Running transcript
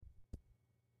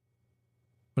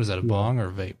What is that, a bong or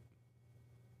a vape?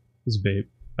 It's vape.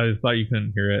 I thought you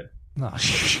couldn't hear it. No,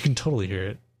 you can totally hear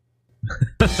it.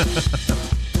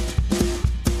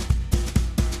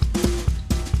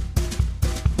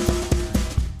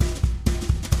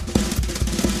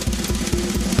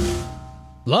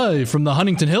 Live from the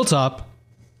Huntington Hilltop.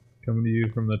 Coming to you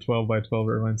from the 12 by 12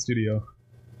 Irvine studio.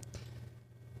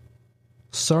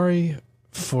 Sorry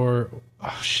for...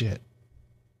 Oh, shit.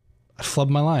 I flubbed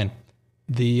my line.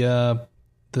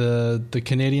 The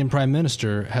Canadian Prime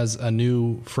Minister has a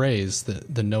new phrase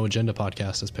that the No Agenda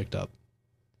podcast has picked up.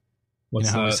 What's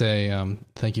you know how that? we say,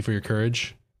 thank you for your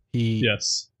courage?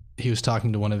 Yes. He was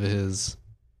talking to one of his...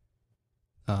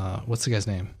 what's the guy's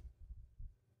name?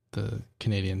 The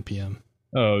Canadian PM.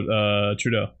 Oh,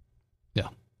 Trudeau. Yeah.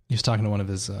 He was talking to one of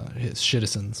his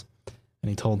citizens, and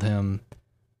he told him,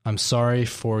 I'm sorry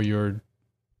for your...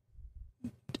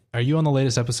 Are you on the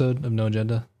latest episode of No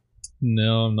Agenda?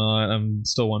 No, I'm not. I'm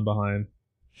still one behind.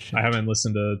 Shit. I haven't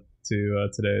listened to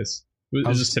today's.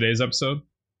 Is this today's episode?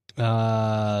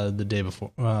 The day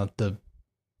before. The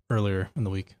earlier in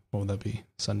the week. What would that be?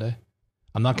 Sunday?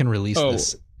 I'm not going to release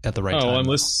this at the right time.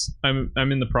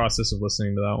 I'm in the process of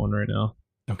listening to that one right now.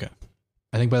 Okay.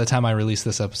 I think by the time I release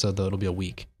this episode, though, it'll be a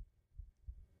week.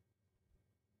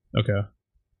 Okay.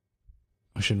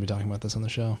 We shouldn't be talking about this on the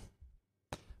show.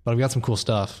 But I've got some cool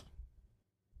stuff.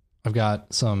 I've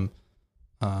got some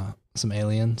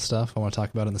alien stuff I want to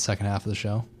talk about in the second half of the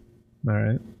show. All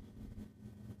right.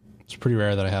 It's pretty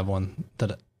rare that I have one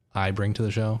that I bring to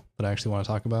the show that I actually want to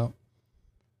talk about.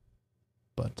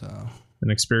 But an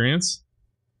experience?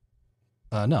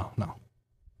 No.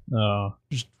 Oh.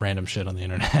 Just random shit on the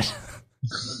internet.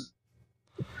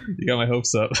 You got my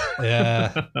hopes up.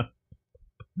 Yeah.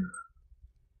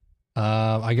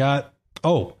 I got...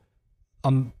 Oh,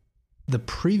 on the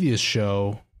previous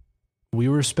show, we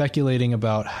were speculating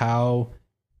about how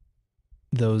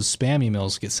those spam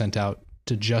emails get sent out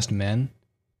to just men.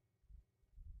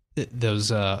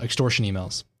 Those extortion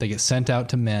emails. They get sent out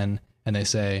to men, and they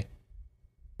say,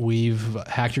 we've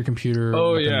hacked your computer.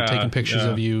 We're taking pictures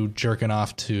of you jerking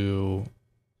off to...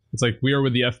 It's like, we are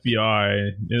with the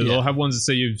FBI. They'll have ones that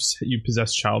say you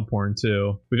possess child porn,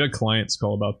 too. We've had clients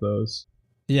call about those.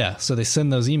 Yeah, so they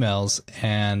send those emails,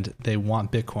 and they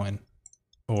want Bitcoin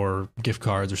or gift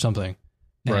cards or something.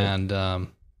 Right. And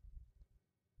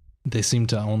they seem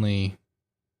to only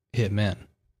hit men.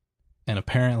 And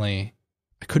apparently,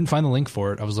 I couldn't find the link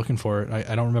for it. I was looking for it.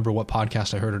 I don't remember what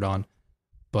podcast I heard it on.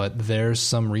 But there's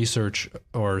some research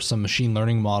or some machine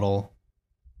learning model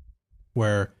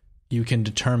where you can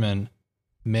determine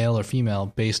male or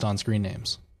female based on screen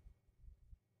names.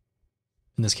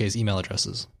 In this case, email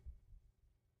addresses.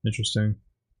 Interesting.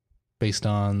 Based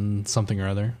on something or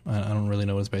other. I don't really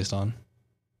know what it's based on.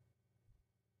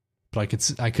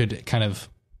 But I could kind of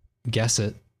guess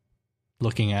it.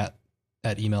 Looking at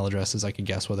email addresses, I could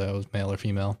guess whether it was male or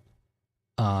female.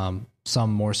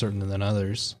 Some more certain than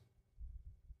others.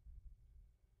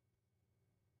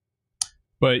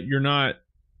 But you're not...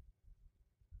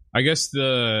 I guess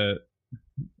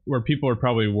where people are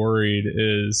probably worried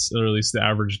is, or at least the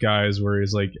average guy is where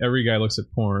he's like, every guy looks at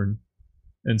porn.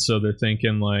 And so they're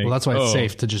thinking like... Well, that's why it's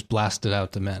safe to just blast it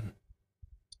out to men.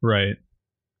 Right.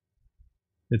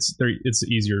 It's an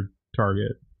easier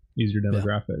target, easier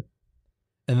demographic. Yeah.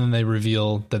 And then they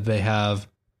reveal that they have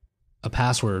a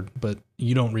password, but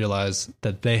you don't realize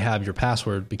that they have your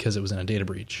password because it was in a data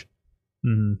breach.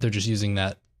 Mm-hmm. They're just using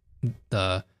that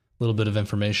little bit of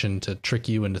information to trick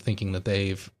you into thinking that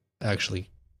they've actually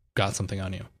got something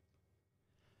on you.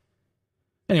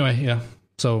 Anyway, yeah.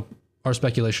 So our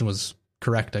speculation was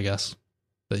correct, I guess,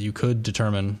 that you could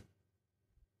determine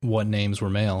what names were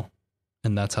male,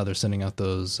 and that's how they're sending out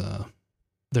those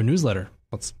their newsletter.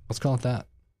 Let's call it that.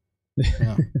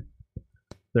 Yeah.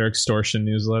 Their extortion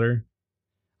newsletter.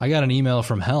 I got an email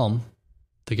from Helm,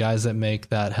 the guys that make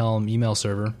that Helm email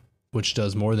server, which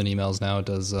does more than emails now. It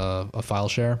does a file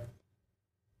share.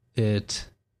 It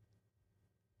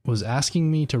was asking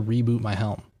me to reboot my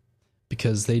Helm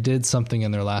because they did something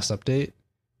in their last update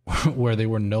where they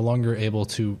were no longer able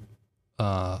to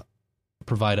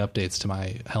provide updates to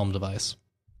my Helm device.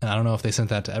 And I don't know if they sent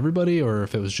that to everybody or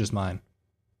if it was just mine.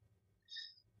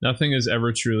 Nothing is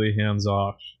ever truly hands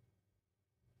off.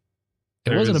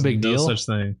 It wasn't a big deal. No such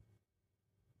thing.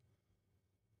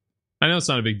 I know it's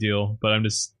not a big deal, but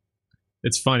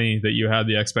it's funny that you had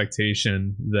the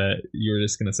expectation that you were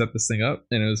just going to set this thing up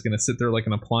and it was going to sit there like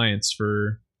an appliance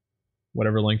for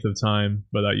whatever length of time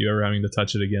without you ever having to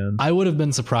touch it again. I would have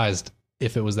been surprised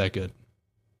if it was that good.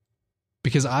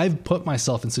 Because I've put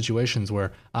myself in situations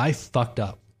where I fucked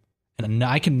up and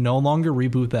I can no longer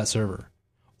reboot that server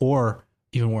or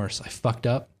even worse, I fucked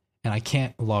up and I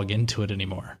can't log into it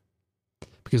anymore.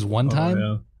 Because one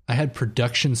time I had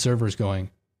production servers going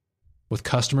with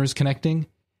customers connecting,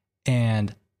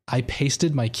 and I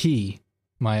pasted my key,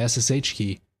 my SSH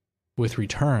key, with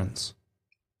returns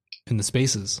in the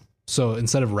spaces. So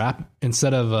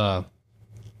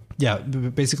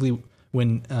basically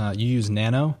when you use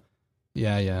Nano,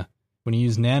 when you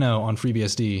use Nano on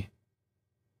FreeBSD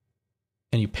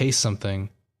and you paste something,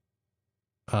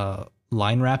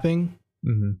 line wrapping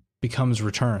becomes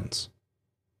returns.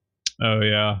 Oh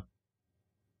yeah.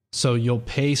 So you'll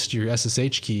paste your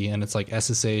SSH key and it's like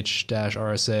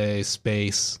SSH-RSA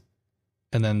space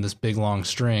and then this big long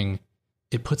string.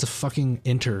 It puts a fucking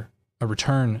a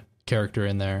return character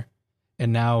in there.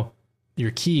 And now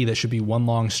your key that should be one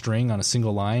long string on a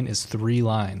single line is 3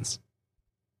 lines.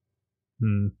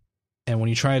 And when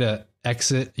you try to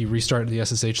exit, you restart the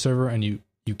SSH server and you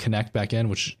connect back in,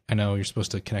 which I know you're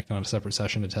supposed to connect on a separate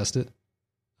session to test it.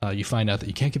 You find out that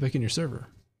you can't get back in your server.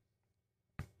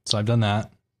 So I've done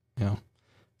that. You know,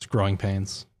 it's growing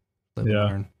pains.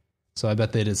 Learn. So I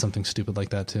bet they did something stupid like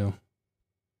that too.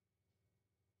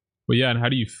 Well, yeah, and how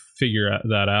do you figure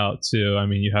that out too? I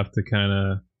mean, you have to kind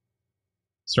of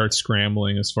start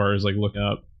scrambling as far as like looking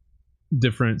up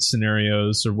different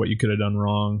scenarios or what you could have done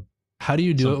wrong. How do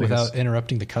you do it without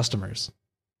interrupting the customers?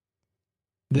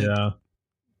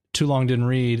 Too long didn't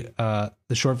read. The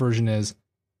short version is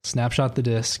snapshot the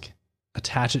disk,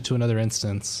 attach it to another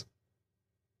instance,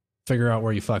 figure out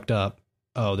where you fucked up.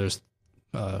 Oh, there's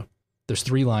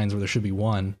 3 lines where there should be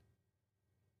 1.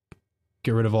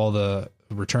 Get rid of all the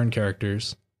return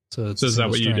characters. So is that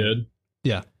what you did?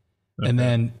 Yeah. Okay. And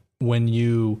then when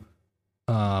you,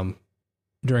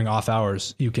 during off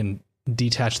hours, you can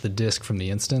detach the disk from the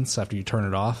instance after you turn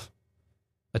it off,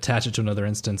 attach it to another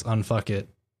instance, unfuck it,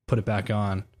 put it back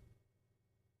on,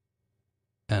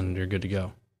 and you're good to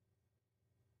go.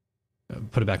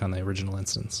 Put it back on the original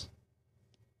instance.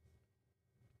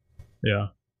 Yeah.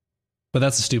 But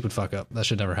that's a stupid fuck up. That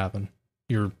should never happen.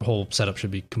 Your whole setup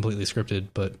should be completely scripted,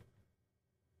 but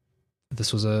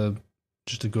this was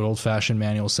just a good old fashioned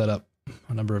manual setup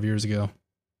a number of years ago.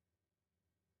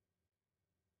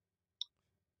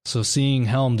 So seeing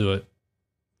Helm do it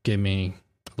gave me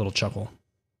a little chuckle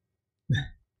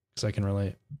because I can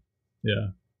relate. Yeah.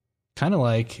 Kind of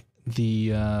like the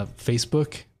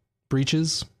Facebook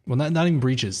breaches. Well, not even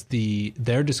breaches.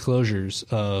 Their disclosures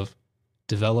of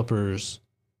developers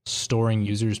storing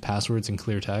users' passwords in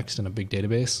clear text in a big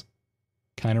database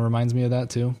kind of reminds me of that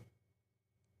too.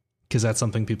 Because that's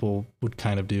something people would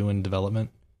kind of do in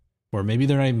development. Or maybe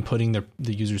they're not even putting the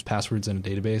users' passwords in a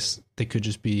database. They could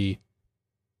just be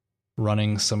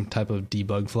running some type of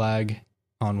debug flag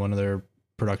on one of their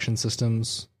production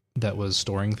systems that was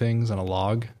storing things on a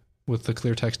log with the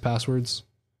clear text passwords.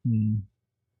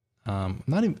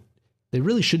 They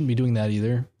really shouldn't be doing that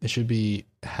either. It should be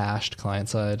hashed client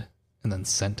side and then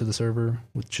sent to the server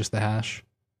with just the hash.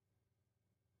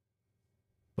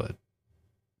 But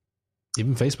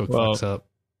even Facebook fucks up.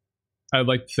 I'd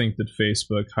like to think that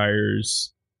Facebook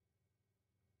hires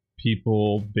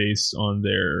people based on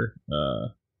their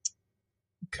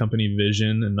company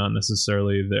vision and not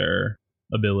necessarily their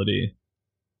ability.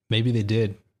 Maybe they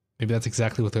did. Maybe that's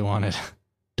exactly what they wanted.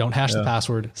 Don't hash the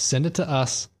password. Send it to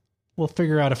us. We'll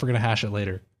figure out if we're going to hash it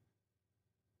later.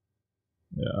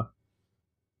 Yeah.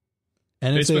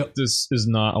 And Facebook is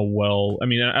not I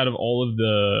mean, out of all of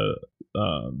the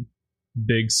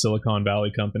big Silicon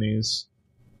Valley companies,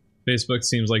 Facebook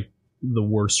seems like the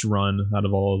worst run out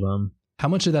of all of them. How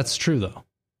much of that's true, though?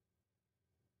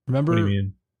 Remember what do you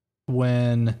mean?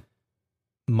 when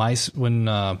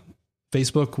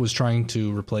Facebook was trying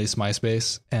to replace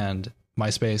MySpace and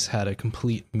MySpace had a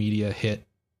complete media hit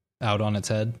out on its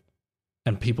head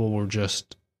and people were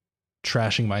just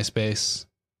trashing MySpace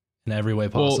in every way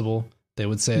possible? Well, they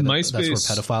would say that that's where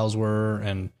pedophiles were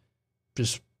and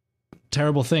just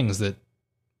terrible things that...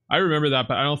 I remember that,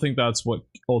 but I don't think that's what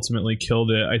ultimately killed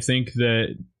it. I think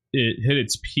that it hit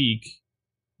its peak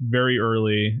very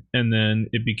early, and then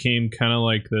it became kind of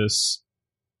like this.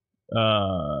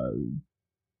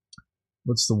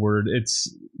 What's the word?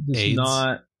 It's AIDS?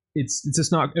 not. It's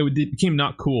just not. It became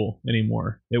not cool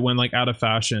anymore. It went like out of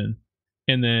fashion,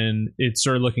 and then it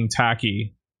started looking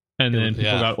tacky. And then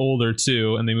people got older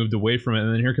too, and they moved away from it.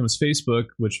 And then here comes Facebook,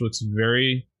 which looks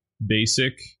very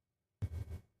basic.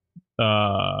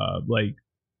 Like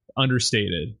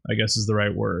understated, I guess is the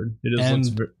right word. It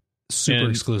is super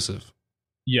exclusive.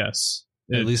 Yes,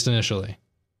 at least initially.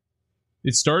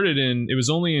 It started it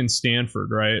was only in Stanford,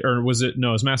 right? Or was it? No,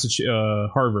 it was Massachusetts,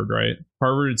 Harvard, right?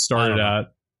 Harvard it started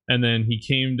at, And then he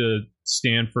came to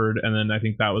Stanford, and then I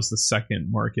think that was the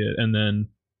second market, and then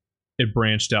it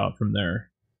branched out from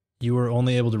there. You were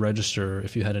only able to register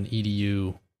if you had an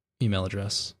EDU email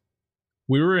address.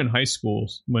 We were in high school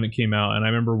when it came out, and I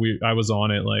remember I was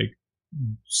on it like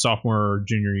sophomore or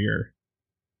junior year,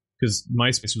 because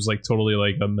MySpace was like totally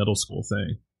like a middle school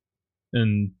thing.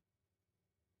 And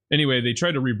anyway, they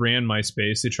tried to rebrand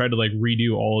MySpace. They tried to like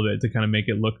redo all of it to kind of make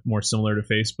it look more similar to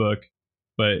Facebook,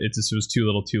 but it was too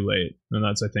little, too late. And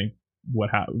that's, I think, what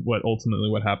ultimately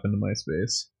what happened to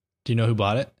MySpace. Do you know who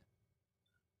bought it?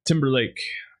 Timberlake.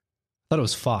 I thought it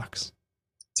was Fox.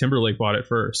 Timberlake bought it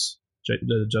first.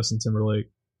 Justin Timberlake.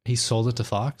 He sold it to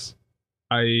Fox?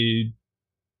 I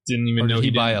didn't even know he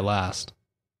buy it last.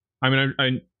 I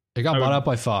mean, it got bought out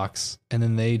by Fox, and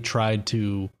then they tried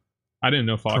to. I didn't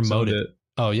know Fox promote owned it.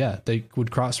 Oh yeah, they would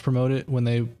cross promote it when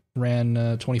they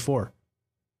ran 24.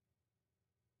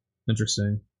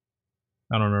 Interesting.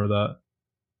 I don't remember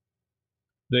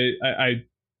that.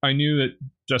 I knew that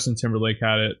Justin Timberlake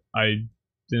had it. I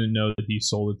didn't know that he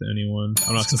sold it to anyone.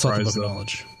 I'm not surprised though.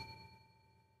 Knowledge.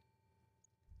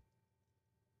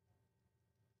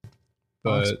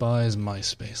 Fox buys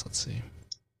MySpace. Let's see.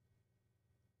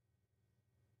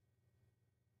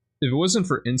 If it wasn't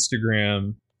for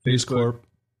Instagram, News Facebook Corp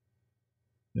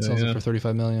sells it for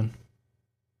 $35 million.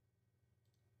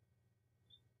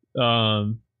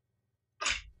 What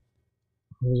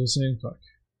was I saying? Fuck.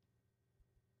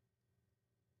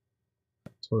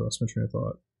 Totally lost my train of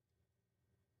thought.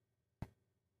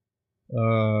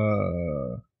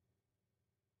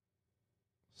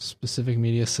 Specific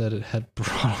Media said it had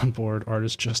brought on board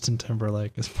artist Justin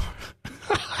Timberlake as part.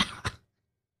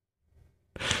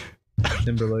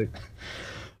 Timberlake.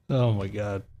 Oh my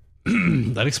god.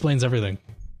 That explains everything.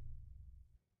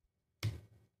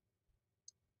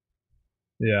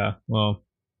 Yeah, well,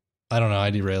 I don't know. I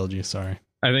derailed you. Sorry.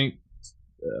 I think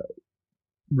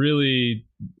really.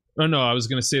 Oh no, I was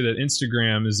going to say that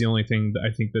Instagram is the only thing that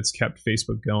I think that's kept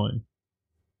Facebook going.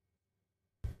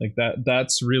 Like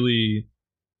that's really,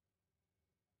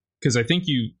 because I think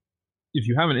if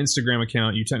you have an Instagram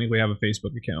account, you technically have a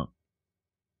Facebook account,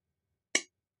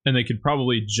 and they could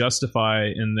probably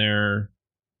justify to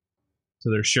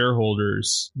their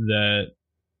shareholders that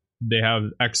they have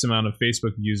X amount of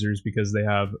Facebook users because they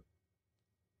have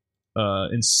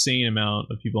insane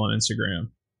amount of people on Instagram.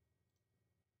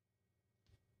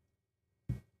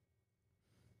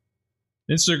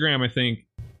 Instagram, I think.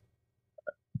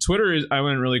 Twitter is, I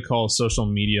wouldn't really call a social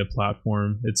media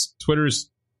platform. Twitter's,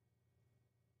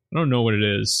 I don't know what it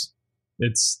is.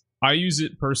 I use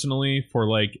it personally for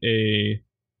like a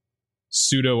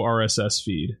pseudo RSS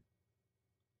feed.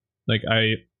 Like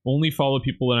I only follow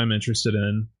people that I'm interested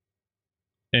in,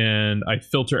 and I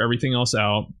filter everything else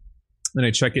out, and I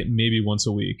check it maybe once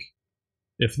a week,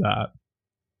 if that.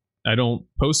 I don't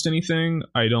post anything.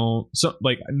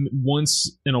 Like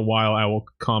once in a while I will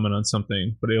comment on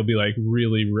something, but it'll be like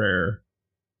really rare.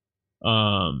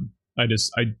 I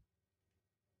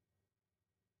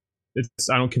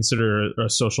don't consider a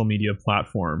social media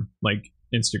platform like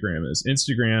Instagram is.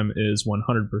 Instagram is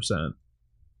 100%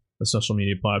 a social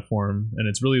media platform, and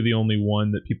it's really the only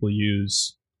one that people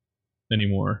use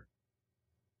anymore.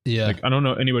 Yeah. Like I don't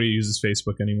know anybody who uses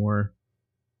Facebook anymore.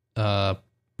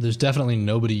 There's definitely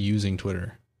nobody using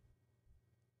Twitter.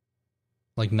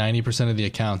 Like 90% of the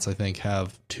accounts, I think,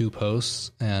 have 2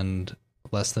 posts and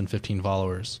less than 15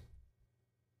 followers.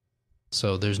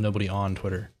 So there's nobody on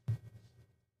Twitter.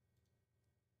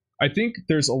 I think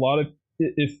there's a lot of,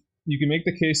 if you can make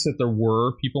the case that there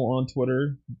were people on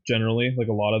Twitter, generally, like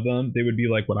a lot of them, they would be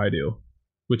like what I do,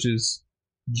 which is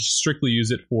just strictly use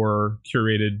it for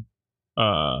curated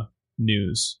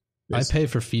news. Basically. I pay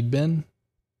for Feedbin,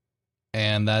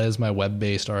 and that is my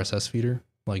web-based RSS feeder,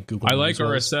 like Google. I like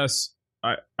RSS.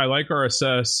 I like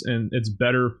RSS, and it's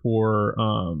better for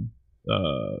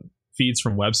feeds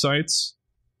from websites.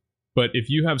 But if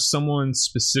you have someone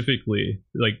specifically,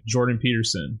 like Jordan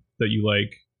Peterson, that you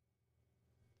like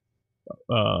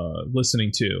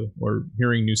listening to or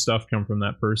hearing new stuff come from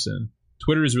that person,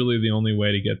 Twitter is really the only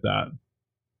way to get that.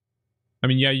 I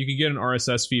mean, yeah, you could get an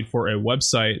RSS feed for a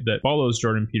website that follows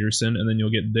Jordan Peterson, and then you'll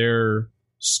get their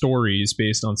stories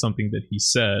based on something that he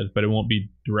said, but it won't be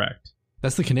direct.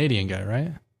 That's the Canadian guy,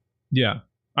 right? Yeah.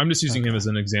 I'm just using him as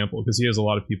an example because he has a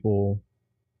lot of people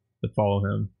that follow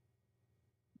him.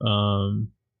 Or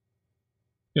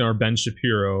Ben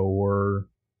Shapiro or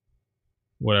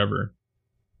whatever.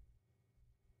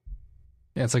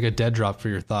 Yeah, it's like a dead drop for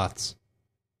your thoughts.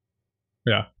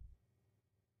 Yeah.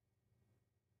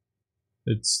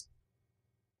 I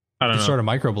don't know. Start a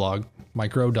microblog.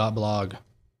 Micro.blog.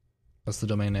 That's the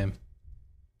domain name.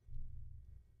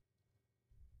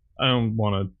 I don't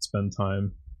want to spend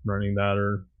time running that.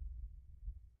 Or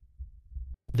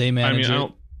They manage I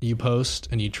it. You post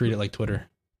and you treat it like Twitter,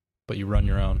 but you run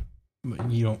your own.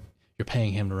 You don't. You're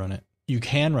paying him to run it. You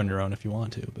can run your own if you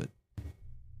want to, but.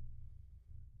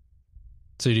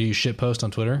 So do you shit post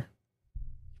on Twitter?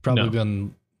 You've probably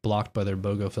been blocked by their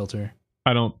BOGO filter.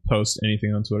 I don't post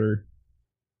anything on Twitter.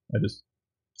 I just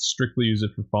strictly use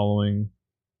it for following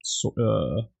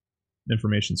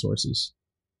information sources.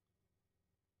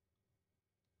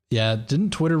 Yeah,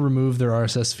 didn't Twitter remove their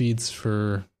RSS feeds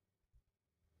for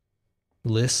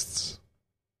lists?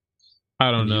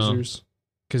 I don't know.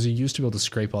 Because you used to be able to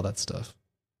scrape all that stuff.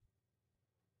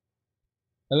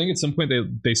 I think at some point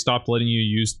they stopped letting you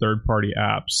use third-party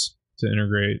apps to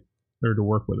integrate or to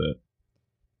work with it.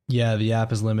 Yeah, the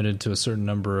app is limited to a certain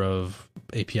number of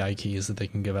API keys that they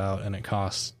can give out, and it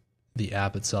costs the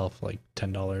app itself like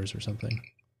 $10 or something.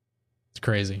 It's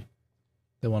crazy.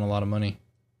 They want a lot of money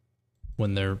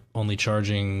when they're only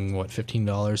charging, what,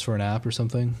 $15 for an app or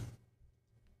something?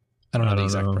 I don't know the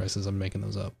exact prices. I'm making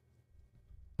those up.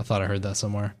 I thought I heard that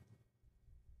somewhere.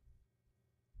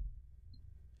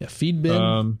 Yeah,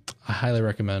 Feedbin, I highly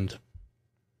recommend.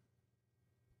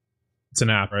 It's an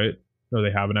app, right? Or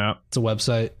they have an app? It's a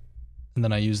website. And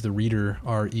then I use the Reeder,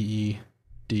 REEDER,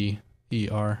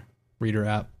 Reeder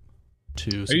app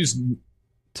to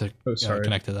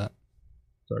connect to that.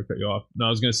 Sorry, I cut you off. No, I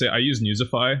was going to say I use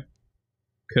Newsify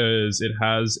because it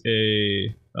has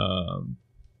a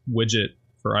widget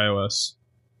for iOS.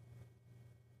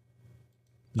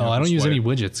 I don't use any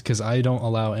widgets because I don't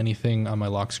allow anything on my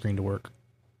lock screen to work.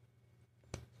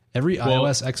 Every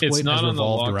iOS exploit has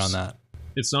revolved around that.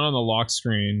 It's not on the lock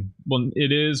screen. Well,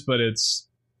 it is, but it's...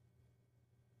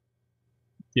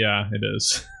 Yeah, it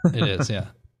is. It is, yeah.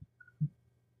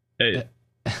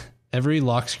 Every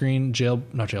lock screen,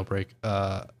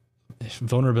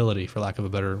 vulnerability, for lack of a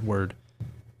better word,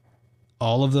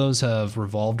 all of those have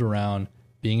revolved around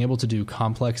being able to do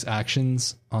complex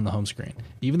actions on the home screen.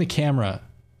 Even the camera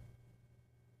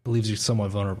leaves you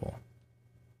somewhat vulnerable.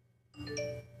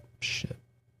 Shit.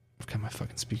 I've got my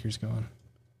fucking speakers going.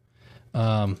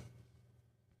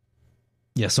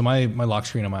 Yeah, so my lock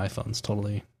screen on my iPhone's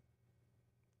totally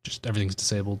just everything's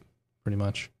disabled pretty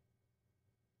much.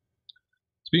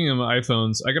 Speaking of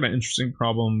iPhones, I got an interesting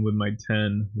problem with my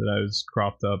 10 that I was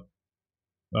cropped up.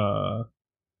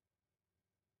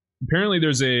 Apparently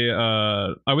there's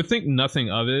I would think nothing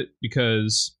of it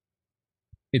because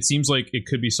it seems like it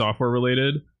could be software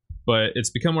related, but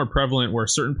it's become more prevalent where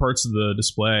certain parts of the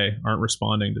display aren't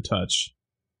responding to touch.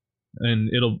 And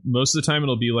most of the time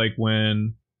it'll be like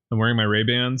when I'm wearing my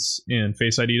Ray-Bans and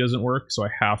Face ID doesn't work, so I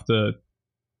have to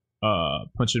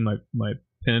punch in my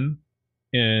PIN,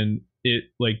 and it,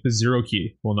 like, the 0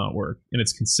 key will not work. And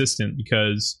it's consistent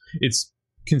because it's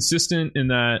consistent in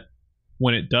that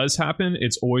when it does happen,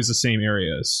 it's always the same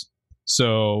areas.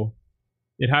 So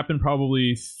it happened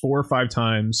probably 4 or 5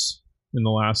 times in the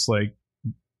last, like,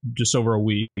 just over a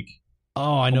week.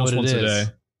 Oh, I know what it is. A day.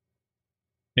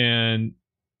 And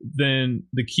then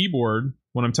the keyboard,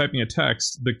 when I'm typing a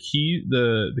text, the keys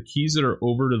that are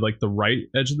over to, like, the right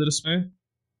edge of the display,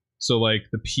 so like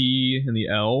the P and the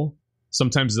L,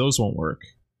 sometimes those won't work.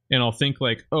 And I'll think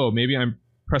like, oh, maybe I'm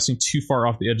pressing too far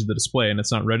off the edge of the display and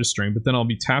it's not registering, but then I'll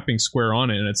be tapping square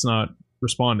on it and it's not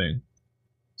responding.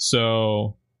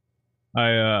 So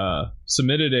I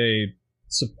submitted a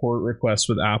support request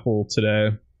with Apple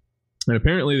today, and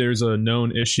apparently there's a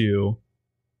known issue.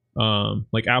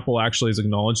 Like, Apple actually has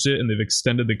acknowledged it, and they've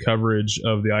extended the coverage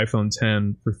of the iPhone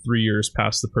 10 for 3 years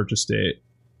past the purchase date.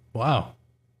 Wow.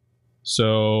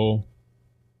 So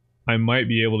I might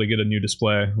be able to get a new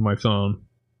display on my phone,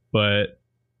 but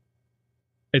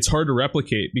it's hard to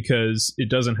replicate because it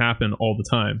doesn't happen all the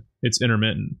time. It's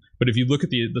intermittent. But if you look at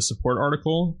the support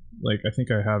article, like, I think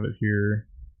I have it here.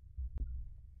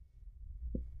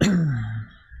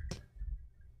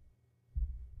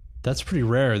 That's pretty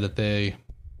rare that they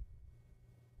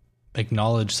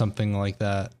acknowledge something like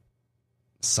that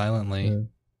silently,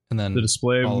 and then the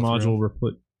display module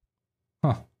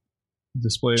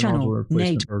display module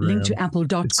replacement program. Link to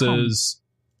apple.com. It says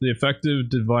the affected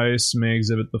device may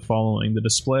exhibit the following: the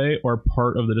display or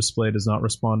part of the display does not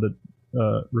respond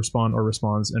or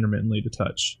responds intermittently to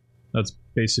touch. That's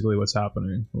basically what's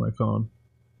happening on my phone.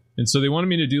 And so they wanted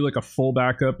me to do like a full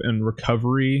backup and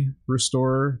recovery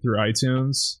restore through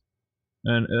iTunes.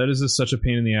 And that is just such a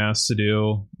pain in the ass to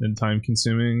do and time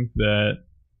consuming that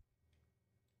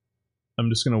I'm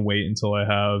just going to wait until I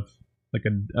have like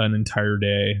an entire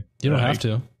day. You don't have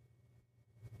to.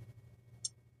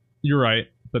 You're right.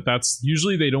 but that's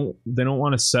usually they don't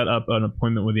want to set up an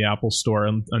appointment with the Apple Store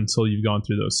until you've gone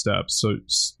through those steps. So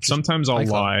sometimes I'll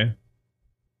lie.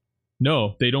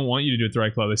 No, they don't want you to do it through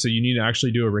iCloud. They say you need to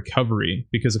actually do a recovery,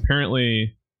 because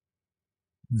apparently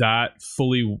that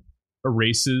fully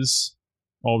erases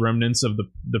all remnants of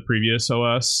the previous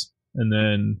OS. And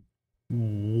then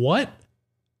what?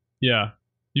 Yeah.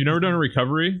 You've never done a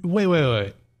recovery?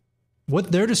 Wait.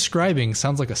 What they're describing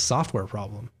sounds like a software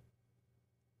problem.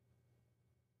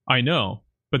 I know,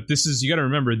 but you got to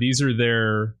remember, these are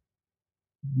their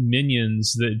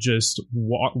minions that just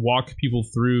walk people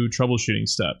through troubleshooting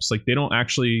steps. Like, they don't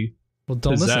actually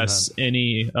possess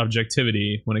any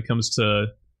objectivity when it comes to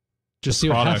just the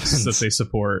products that they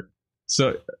support.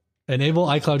 So enable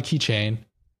iCloud Keychain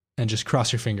and just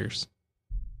cross your fingers,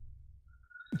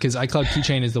 because iCloud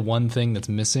Keychain is the one thing that's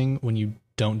missing when you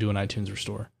don't do an iTunes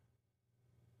restore.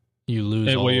 You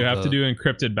lose. And you have to do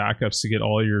encrypted backups to get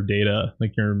all your data,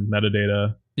 like your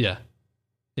metadata. Yeah.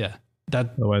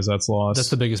 Otherwise, that's lost. That's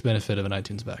the biggest benefit of an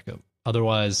iTunes backup.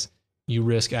 Otherwise, you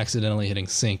risk accidentally hitting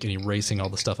sync and erasing all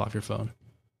the stuff off your phone.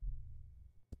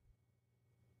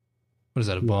 What is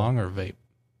that, a bong or a vape?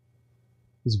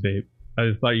 It's vape.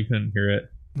 I thought you couldn't hear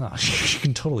it. No, you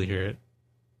can totally hear it.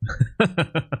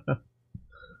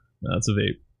 No, it's a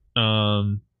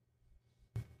vape.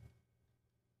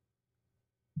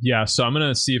 Yeah, so I'm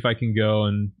gonna see if I can go,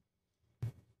 and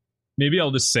maybe I'll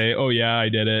just say, "Oh yeah, I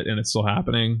did it," and it's still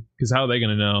happening. Because how are they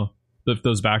gonna know if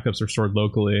those backups are stored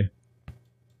locally?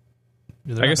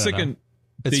 I guess they can.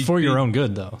 It's for your own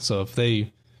good, though. So if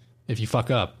you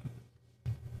fuck up,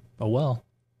 oh well.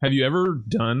 Have you ever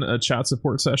done a chat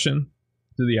support session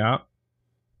through the app?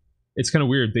 It's kind of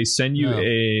weird. They send you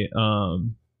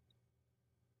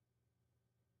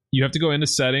you have to go into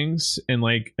settings and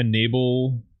like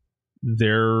enable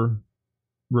their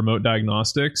remote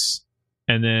diagnostics,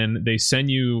 and then they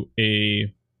send you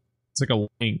it's like a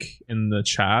link in the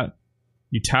chat.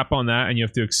 You tap on that and you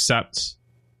have to accept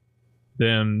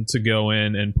them to go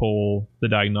in and pull the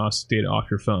diagnostic data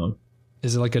off your phone.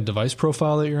 Is it like a device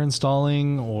profile that you're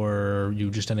installing, or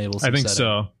you just enable some I think setting?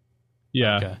 So.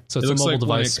 Yeah. Okay. So it's it looks a mobile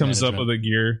like device when it comes management. up with a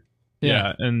gear.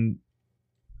 Yeah. And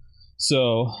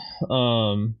so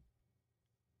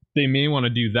they may want to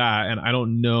do that, and I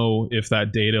don't know if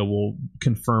that data will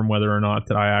confirm whether or not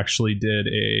that I actually did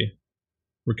a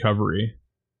recovery.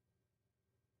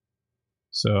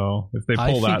 So if they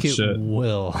pull that shit, it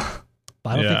will.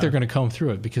 But I don't think they're going to comb through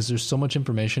it, because there's so much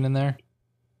information in there.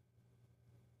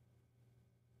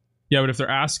 Yeah, but if they're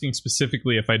asking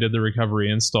specifically if I did the recovery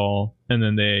install, and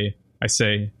then I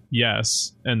say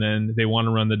yes, and then they want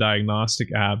to run the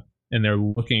diagnostic app, and they're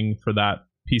looking for that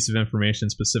piece of information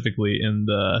specifically in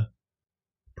the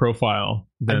profile,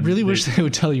 I really wish they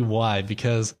would tell you why,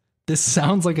 because this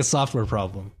sounds like a software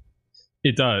problem.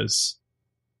 It does,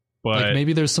 but like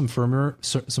maybe there's some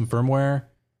firmware.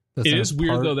 That's it is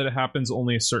weird though that it happens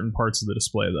only at certain parts of the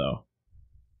display, though,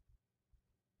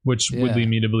 which would lead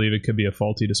me to believe it could be a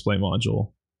faulty display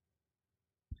module.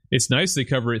 It's nice they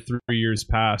cover it 3 years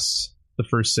past the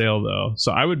first sale, though,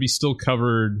 so I would be still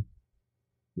covered.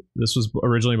 This was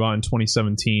originally bought in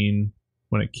 2017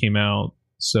 when it came out,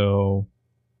 so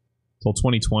till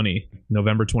 2020,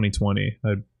 November 2020,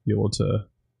 I'd be able to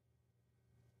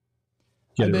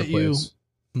get it replaced.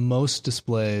 Most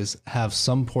displays have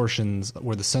some portions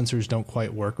where the sensors don't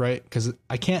quite work right, because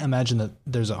I can't imagine that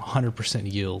there's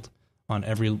 100% yield on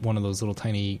every one of those little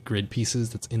tiny grid pieces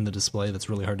that's in the display that's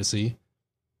really hard to see.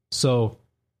 So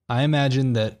I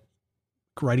imagine that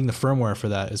writing the firmware for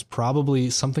that is probably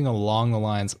something along the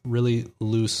lines, really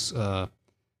loose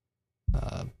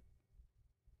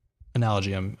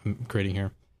analogy I'm creating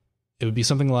here. It would be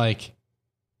something like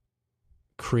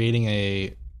creating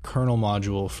a kernel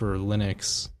module for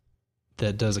Linux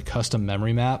that does a custom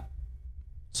memory map.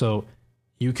 So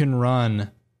you can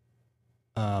run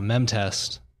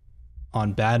memtest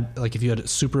on like if you had a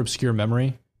super obscure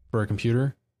memory for a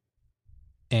computer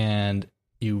and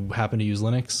you happen to use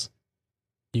Linux,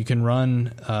 you can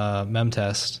run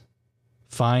memtest,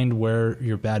 find where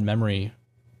your bad memory,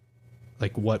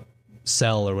 like what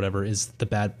cell or whatever is the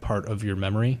bad part of your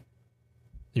memory,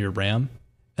 your RAM,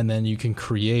 and then you can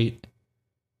create,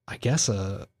 I guess,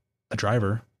 a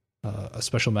driver, a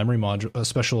special memory module, a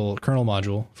special kernel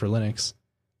module for Linux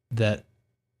that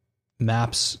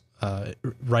maps,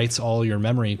 writes all your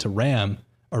memory to RAM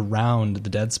around the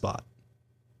dead spot.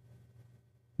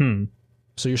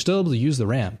 So you're still able to use the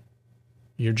RAM.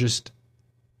 You're just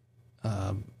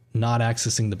not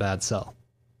accessing the bad cell.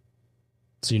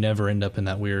 So you never end up in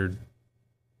that weird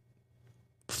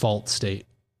fault state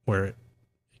where it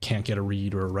can't get a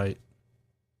read or a write.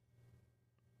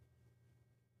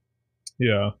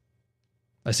 Yeah.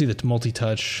 I see the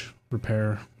multi-touch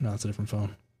repair. No, it's a different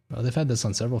phone. Oh, they've had this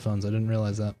on several phones. I didn't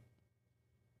realize that.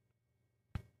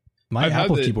 My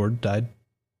Apple keyboard died.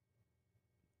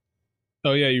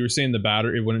 Oh yeah, you were saying the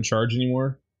battery it wouldn't charge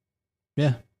anymore.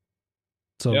 Yeah,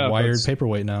 it's a wired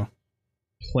paperweight now.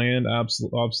 Planned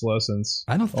obsolescence.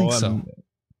 I don't think so.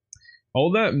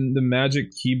 All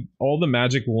the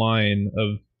magic line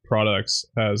of products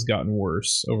has gotten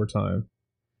worse over time.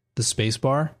 The space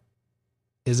bar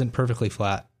isn't perfectly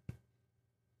flat.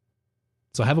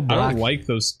 So I have a black. I don't like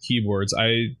those keyboards.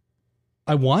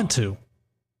 I want to,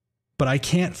 but I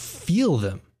can't feel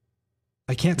them.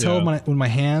 I can't tell when my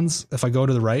hands, if I go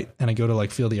to the right and I go to like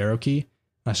feel the arrow key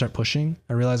and I start pushing,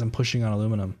 I realize I'm pushing on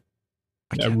aluminum.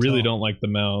 I really don't like the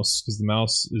mouse because the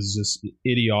mouse is just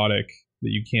idiotic that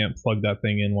you can't plug that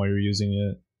thing in while you're using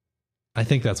it. I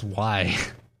think that's why.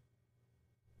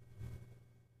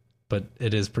 But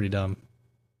it is pretty dumb.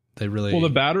 They really... Well, the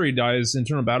battery dies,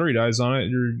 internal battery dies on it,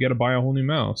 you got to buy a whole new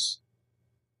mouse.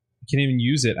 You can't even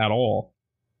use it at all.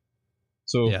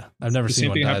 So yeah, I've never seen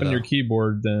the same thing happen to your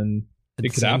keyboard, then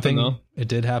it could happen though. It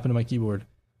did happen to my keyboard.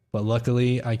 But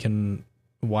luckily I can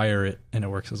wire it and it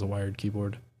works as a wired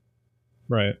keyboard.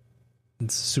 Right.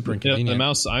 It's super inconvenient. Yeah, the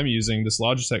mouse I'm using, this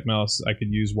Logitech mouse, I could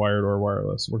use wired or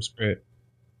wireless. It works great.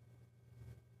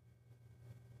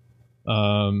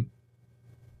 What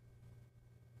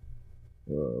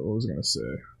was I going to say?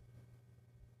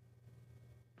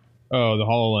 Oh, the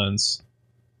HoloLens.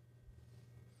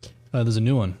 There's a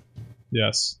new one.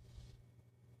 Yes.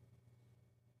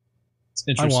 It's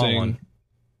interesting. I want one.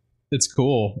 It's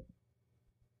cool.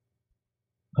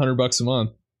 $100 a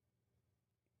month.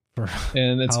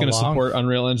 And it's going to support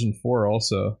Unreal Engine 4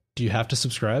 also. Do you have to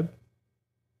subscribe?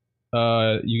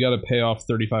 You got to pay off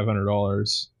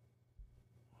 $3,500.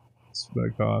 That's what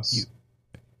it costs. You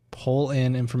pull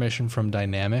in information from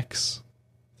Dynamics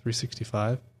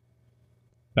 365.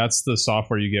 That's the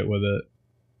software you get with it.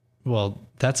 Well,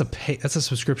 that's a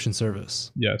subscription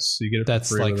service. Yes, you get it. That's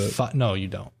for free like with it. No, you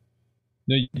don't.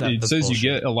 No, it says bullshit.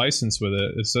 You get a license with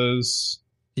it. It says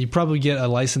you probably get a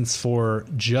license for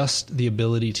just the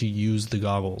ability to use the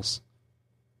goggles.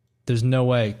 There's no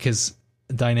way, because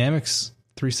Dynamics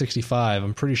 365,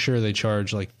 I'm pretty sure they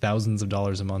charge like thousands of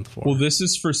dollars a month for. Well, this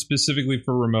is for specifically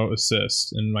for remote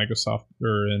assist in Microsoft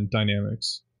or in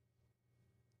Dynamics.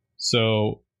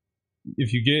 So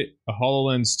if you get a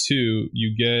HoloLens 2,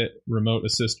 you get remote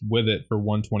assist with it for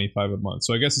 $125 a month.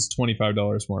 So I guess it's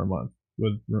 $25 more a month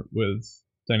with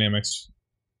Dynamics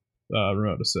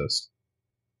remote assist.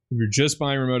 If you're just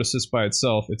buying remote assist by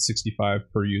itself, it's $65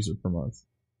 per user per month,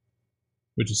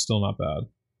 which is still not bad.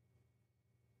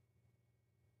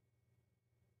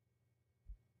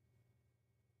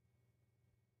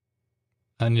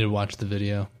 I need to watch the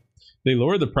video. They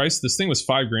lowered the price. This thing was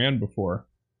 $5,000 before,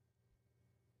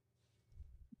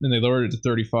 and they lowered it to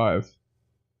 $35.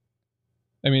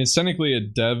 I mean, it's technically a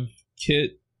dev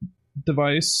kit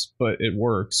device, but it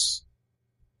works.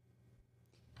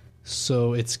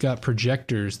 So it's got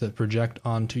projectors that project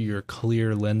onto your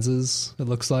clear lenses, it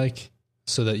looks like,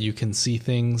 so that you can see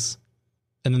things.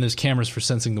 And then there's cameras for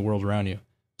sensing the world around you.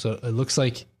 So it looks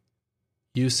like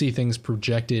you see things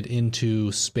projected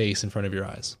into space in front of your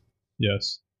eyes.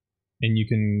 Yes. And you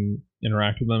can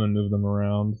interact with them and move them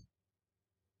around.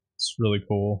 It's really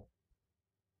cool.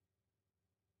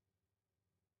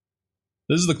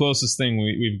 This is the closest thing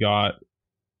we've got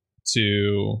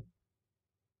to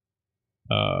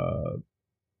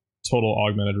total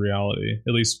augmented reality,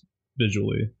 at least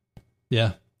visually.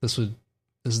 Yeah, this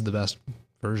is the best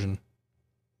version.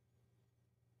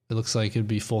 It looks like it'd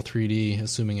be full 3D,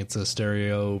 assuming it's a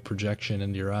stereo projection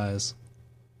into your eyes.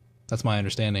 That's my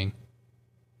understanding.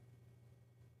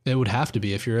 It would have to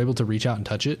be if you're able to reach out and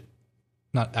touch it.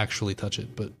 Not actually touch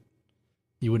it, but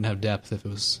you wouldn't have depth if it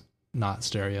was not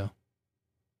stereo.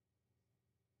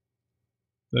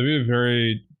 That'd be a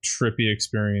very trippy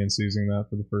experience using that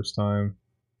for the first time.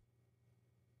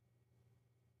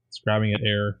 It's grabbing at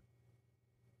air.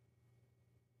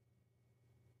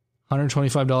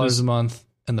 $125 a month,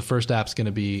 and the first app's going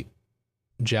to be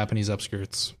Japanese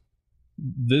upskirts.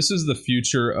 This is the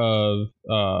future of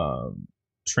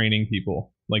training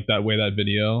people. Like that way that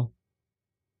video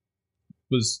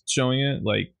was showing it.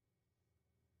 Like,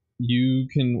 you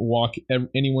can walk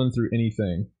anyone through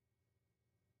anything.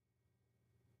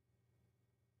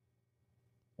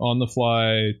 On the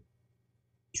fly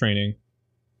training.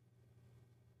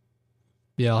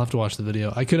 Yeah, I'll have to watch the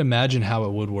video. I could imagine how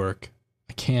it would work.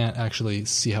 I can't actually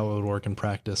see how it would work in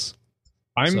practice.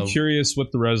 I'm curious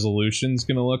what the resolution's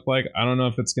going to look like. I don't know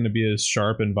if it's going to be as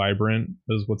sharp and vibrant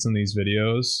as what's in these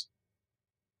videos.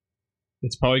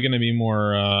 It's probably going to be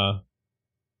more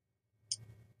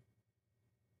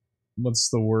what's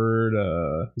the word?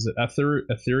 Is it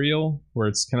ethereal, where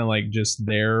it's kind of like just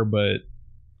there but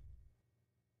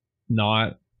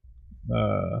not.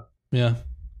 Yeah.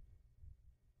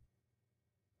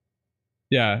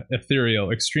 Yeah, ethereal,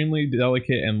 extremely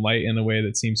delicate and light in a way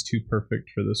that seems too perfect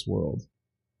for this world.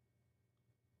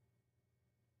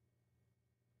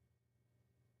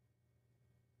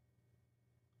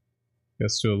 I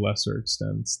guess to a lesser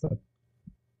extent,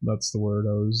 that's the word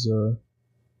I was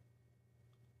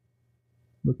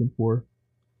looking for.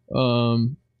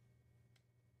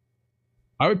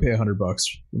 I would pay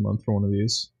 $100 a month for one of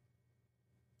these.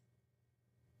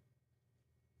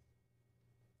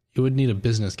 You would need a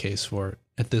business case for it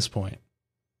at this point.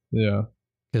 Yeah.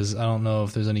 Because I don't know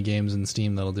if there's any games in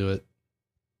Steam that'll do it.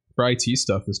 For IT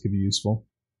stuff, this could be useful.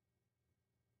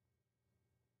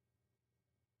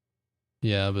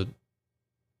 Yeah, but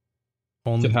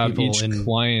only to have people each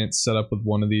client set up with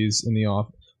one of these in the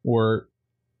office, or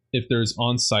if there's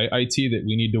on-site IT that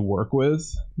we need to work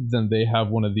with, then they have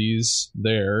one of these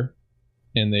there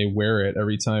and they wear it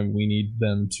every time we need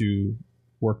them to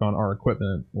work on our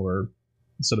equipment, or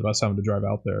instead of us having to drive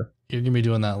out there. You're going to be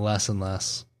doing that less and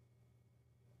less.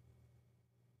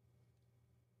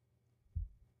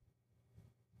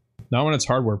 Not when it's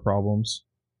hardware problems.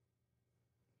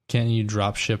 Can't you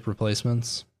drop ship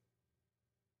replacements?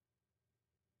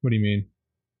 What do you mean?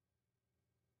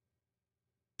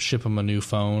 Ship them a new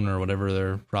phone or whatever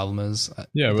their problem is.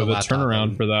 Yeah, but the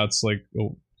turnaround for that's like a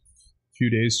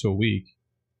few days to a week.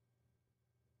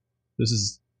 This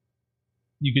is,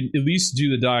 you can at least do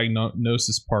the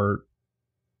diagnosis part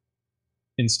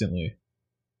instantly.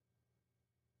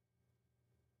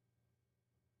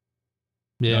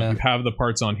 Yeah. Now, if you have the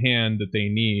parts on hand that they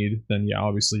need, then yeah,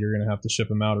 obviously you're going to have to ship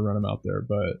them out and run them out there.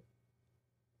 But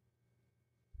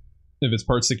if it's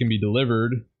parts that can be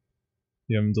delivered,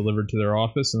 you have them delivered to their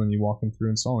office and then you walk them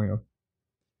through installing them.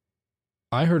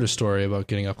 I heard a story about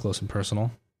getting up close and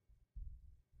personal.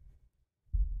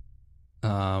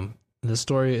 This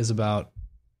story is about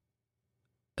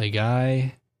a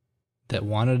guy that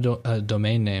wanted a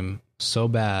domain name so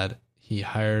bad, he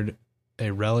hired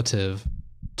a relative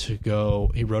to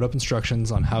go. He wrote up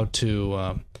instructions on how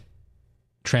to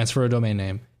transfer a domain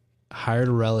name, hired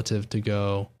a relative to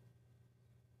go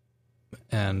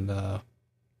and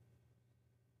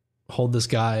hold this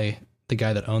guy, the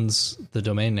guy that owns the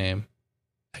domain name,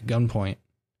 at gunpoint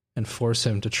and force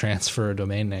him to transfer a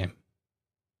domain name.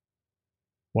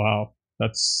 Wow,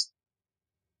 that's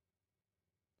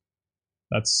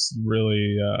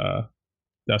really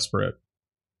desperate.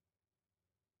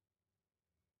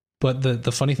 But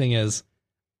the funny thing is,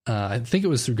 I think it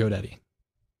was through GoDaddy.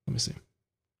 Let me see.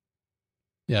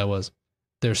 Yeah, it was.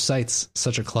 Their site's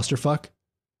such a clusterfuck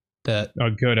that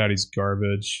GoDaddy's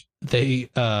garbage. They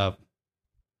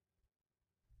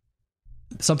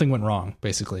something went wrong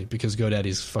basically because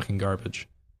GoDaddy's fucking garbage,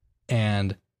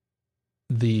 and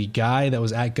the guy that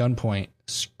was at gunpoint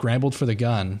scrambled for the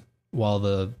gun while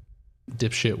the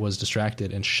dipshit was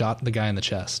distracted and shot the guy in the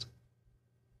chest.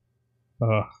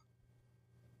 Did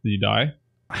he die?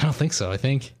 I don't think so. I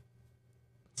think.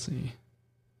 Let's see.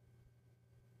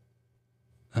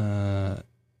 I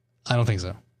don't think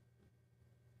so.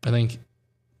 I think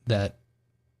that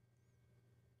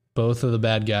both of the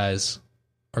bad guys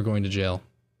are going to jail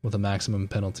with a maximum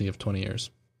penalty of 20 years.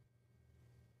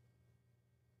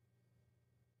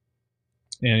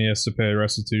 And he has to pay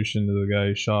restitution to the guy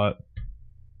who shot.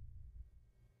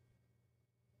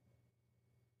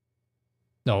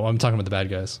 No, I'm talking about the bad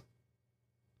guys.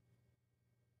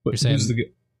 But you're saying who's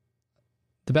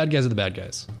the bad guys are the bad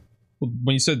guys. Well,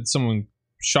 when you said someone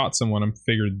shot someone, I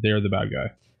figured they're the bad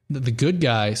guy. The good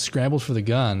guy scrambled for the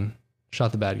gun,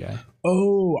 shot the bad guy.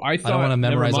 Oh, I thought. I don't want to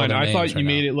memorize all their I names thought you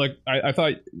made now. it like I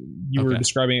thought you were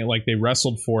describing it like they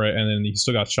wrestled for it and then he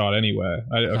still got shot anyway.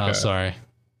 Okay. Oh, sorry.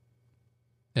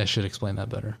 Yeah, I should explain that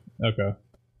better. Okay.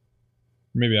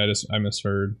 Maybe I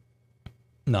misheard.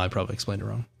 No, I probably explained it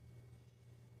wrong.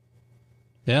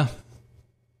 Yeah.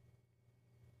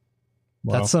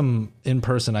 Wow. That's some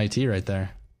in-person IT right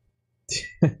there.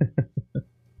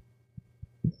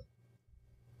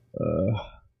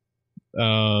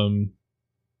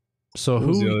 So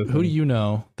who do you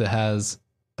know that has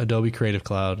Adobe Creative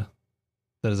Cloud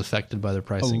that is affected by their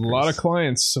price increase? A lot of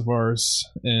clients of ours,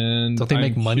 and don't they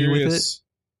make money with it?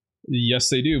 Yes,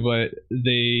 they do, but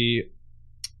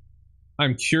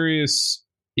I'm curious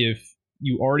if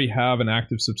you already have an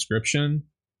active subscription,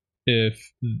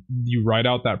 if you write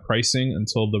out that pricing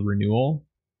until the renewal,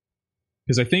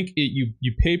 because I think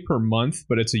you pay per month,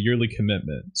 but it's a yearly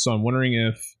commitment. So I'm wondering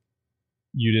if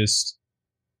you just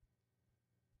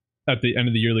at the end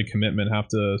of the yearly commitment have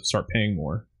to start paying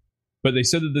more. But they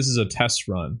said that this is a test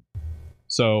run,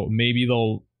 so maybe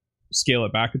they'll scale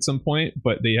it back at some point.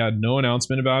 But they had no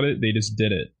announcement about it; they just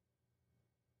did it.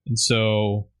 And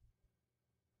so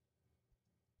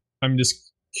I'm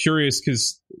just curious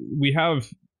because we have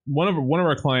one of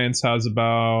our clients has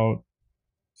about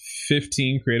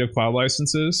 15 Creative Cloud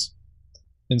licenses.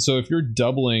 And so if you're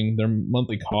doubling their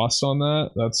monthly cost on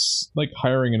that, that's like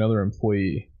hiring another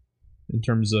employee in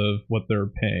terms of what they're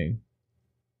paying.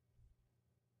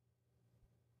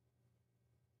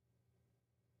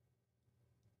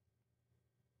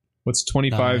 What's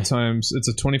 25 times? It's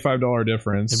a $25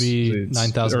 difference. It'd be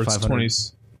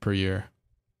 $9,500 per year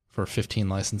for 15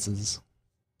 licenses.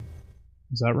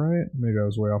 Is that right? Maybe I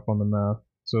was way off on the math.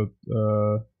 So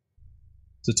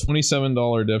it's a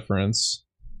 $27 difference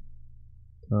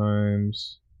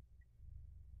times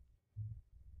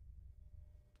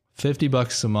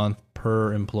 $50 a month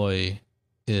per employee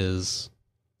is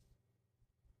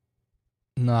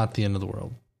not the end of the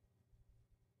world.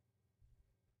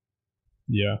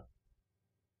 Yeah.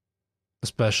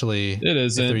 Especially it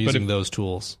isn't, if they're using those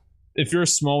tools. If you're a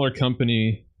smaller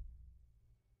company,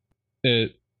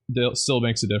 it still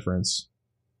makes a difference.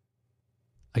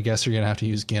 I guess you're going to have to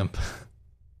use GIMP.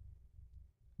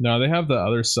 No, they have the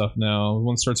other stuff now.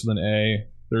 One starts with an A.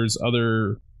 There's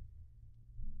other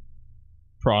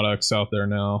products out there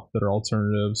now that are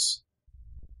alternatives.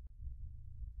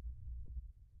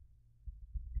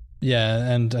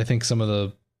 Yeah, and I think some of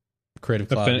the Creative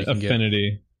Cloud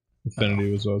Affinity.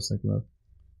 Affinity was what I was thinking of.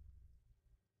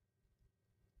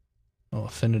 Oh,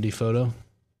 Affinity Photo.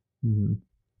 Mm-hmm.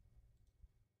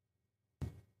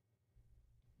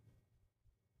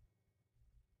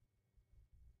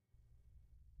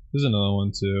 There's another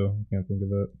one too. I can't think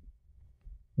of it.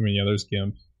 I mean, yeah, there's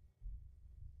GIMP.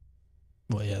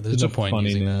 Well, yeah, there's no point in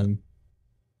using that.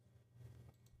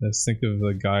 Let's think of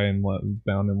the guy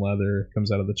bound in leather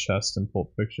comes out of the chest in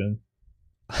Pulp Fiction.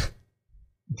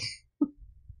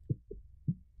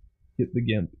 Get the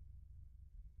GIMP.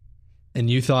 And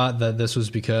you thought that this was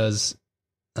because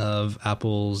of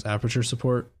Apple's Aperture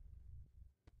support?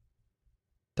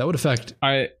 That would affect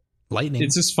Lightning.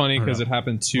 It's just funny because it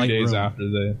happened 2 days after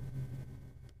the.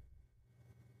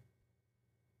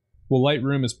 Well,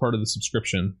 Lightroom is part of the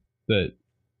subscription that.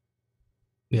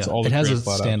 Yeah, all it has a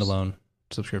standalone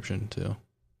subscription too.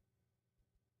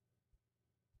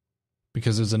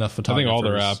 Because there's enough photographers. I think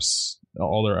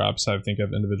all their apps, I think,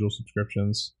 have individual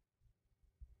subscriptions.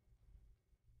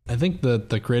 I think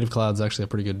the Creative Cloud is actually a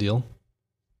pretty good deal.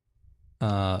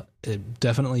 It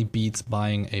definitely beats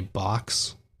buying a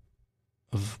box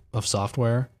of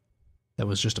software that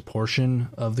was just a portion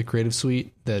of the Creative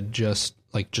Suite that just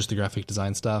the graphic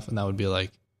design stuff, and that would be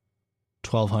like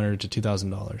 $1,200 to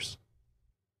 $2,000.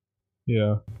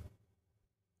 Yeah.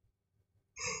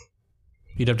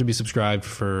 You'd have to be subscribed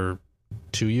for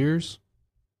 2 years.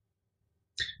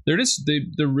 They're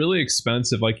really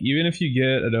expensive. Like, even if you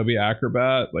get Adobe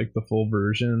Acrobat, like the full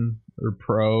version, or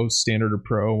Pro, Standard or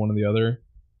Pro, one or the other,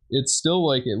 it's still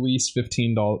like at least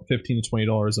 $15 to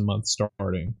 $20 a month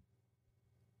starting.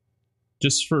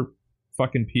 Just for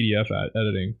fucking PDF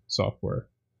editing software.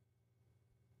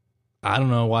 I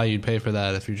don't know why you'd pay for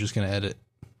that if you're just going to edit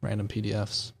random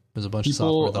PDFs. There's a bunch of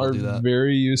software that'll do that. People are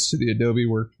very used to the Adobe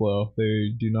workflow. They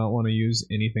do not want to use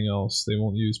anything else. They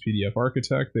won't use PDF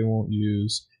Architect. They won't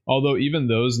use... Although even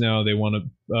those now, they want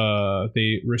to...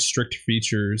 they restrict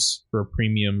features for a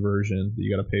premium version that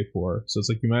you got to pay for. So it's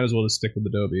like you might as well just stick with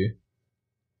Adobe.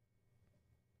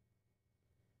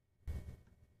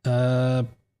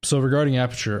 So regarding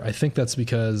Aperture, I think that's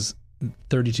because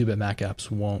 32-bit Mac apps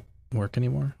won't work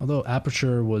anymore. Although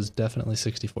Aperture was definitely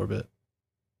 64-bit.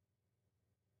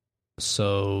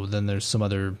 So then there's some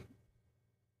other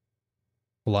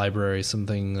library,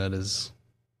 something that is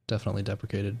definitely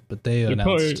deprecated. But they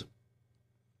announced...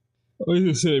 I was going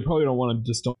to say, they probably don't want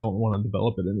to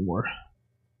develop it anymore.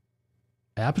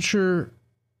 Aperture,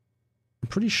 I'm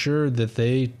pretty sure that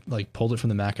they pulled it from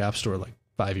the Mac App Store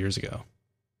 5 years ago.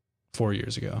 4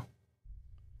 years ago.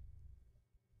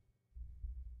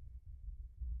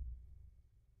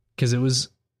 Because it was...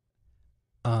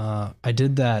 I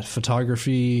did that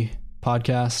photography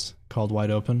podcast called Wide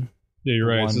Open. Yeah, you're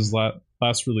right. His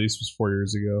last release was 4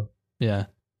 years ago. Yeah.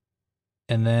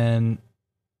 And then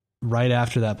right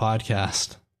after that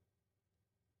podcast,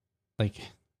 a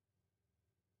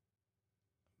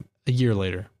year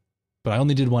later, but I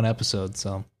only did one episode.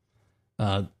 So,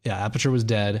 Aperture was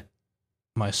dead.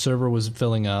 My server was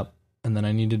filling up, and then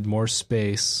I needed more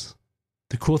space.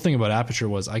 The cool thing about Aperture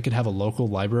was I could have a local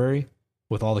library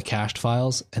with all the cached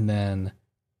files and then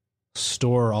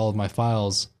store all of my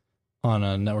files on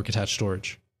a network attached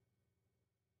storage.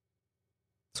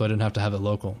 So I didn't have to have it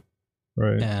local.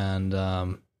 Right. And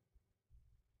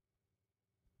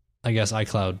I guess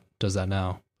iCloud does that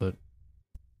now, but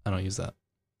I don't use that.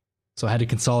 So I had to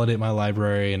consolidate my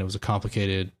library, and it was a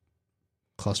complicated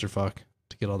clusterfuck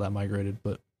to get all that migrated.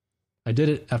 But I did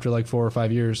it after like 4 or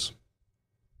 5 years.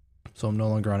 So I'm no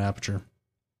longer on Aperture.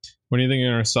 When do you think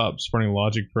you're going to stop supporting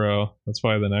Logic Pro? That's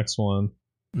probably the next one.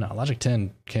 No, Logic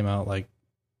 10 came out like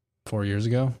 4 years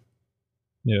ago.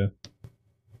 Yeah.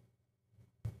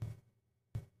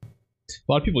 A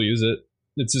lot of people use it.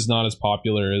 It's just not as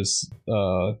popular as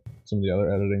some of the other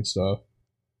editing stuff.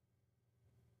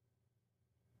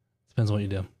 Depends what you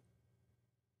do.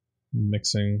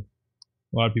 Mixing.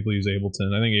 A lot of people use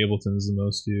Ableton. I think Ableton is the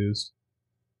most used.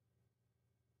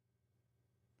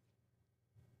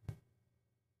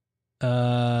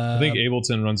 I think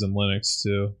Ableton runs in Linux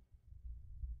too.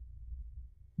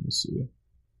 Let's see.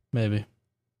 Maybe.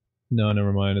 No,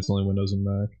 never mind. It's only Windows and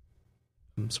Mac.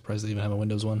 I'm surprised they even have a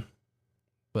Windows one,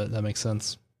 but that makes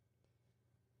sense.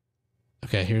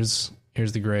 Okay, here's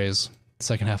the Grays.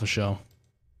 Second half of the show.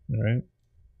 All right.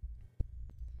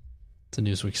 It's a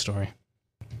Newsweek story.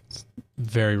 It's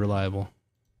very reliable.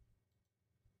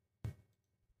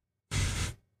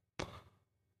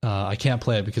 I can't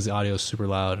play it because the audio is super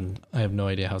loud, and I have no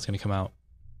idea how it's going to come out.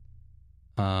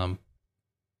 But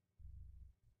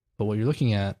what you're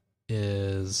looking at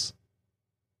is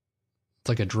it's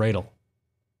like a dreidel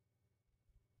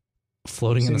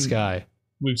floating in the sky.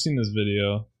 We've seen this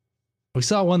video. We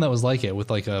saw one that was like it with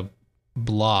like a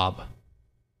blob,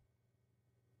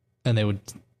 and they would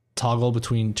toggle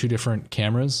between two different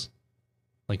cameras,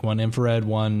 like one infrared,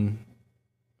 one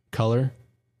color.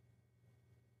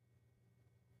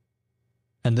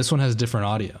 And this one has different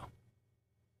audio.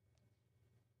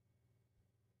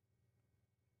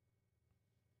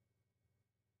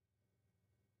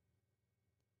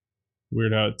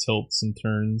 Weird how it tilts and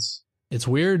turns. It's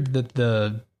weird that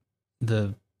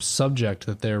the subject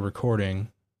that they're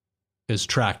recording is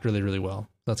tracked really, really well.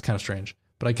 That's kind of strange.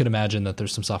 But I could imagine that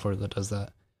there's some software that does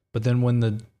that. But then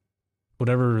when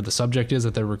whatever the subject is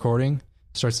that they're recording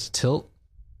starts to tilt,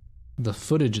 the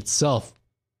footage itself,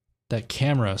 that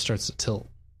camera starts to tilt.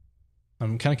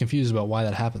 I'm kind of confused about why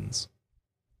that happens.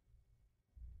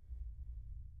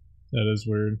 That is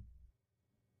weird.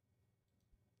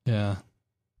 Yeah.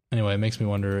 Anyway, it makes me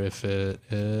wonder if it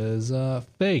is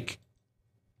fake.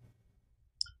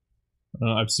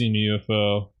 I've seen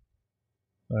UFO.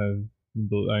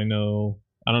 I know.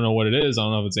 I don't know what it is. I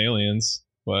don't know if it's aliens,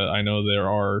 but I know there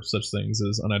are such things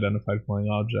as unidentified flying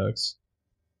objects.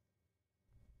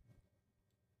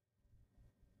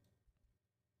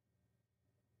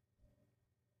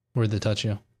 Where'd they touch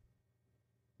you?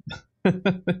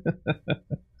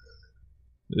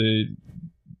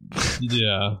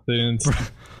 Yeah, they didn't.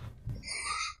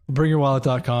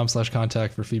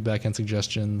 Bringyourwallet.com/contact for feedback and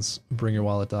suggestions.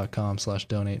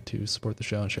 Bringyourwallet.com/donate to support the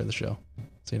show and share the show.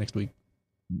 See you next week.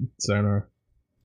 Sayonara.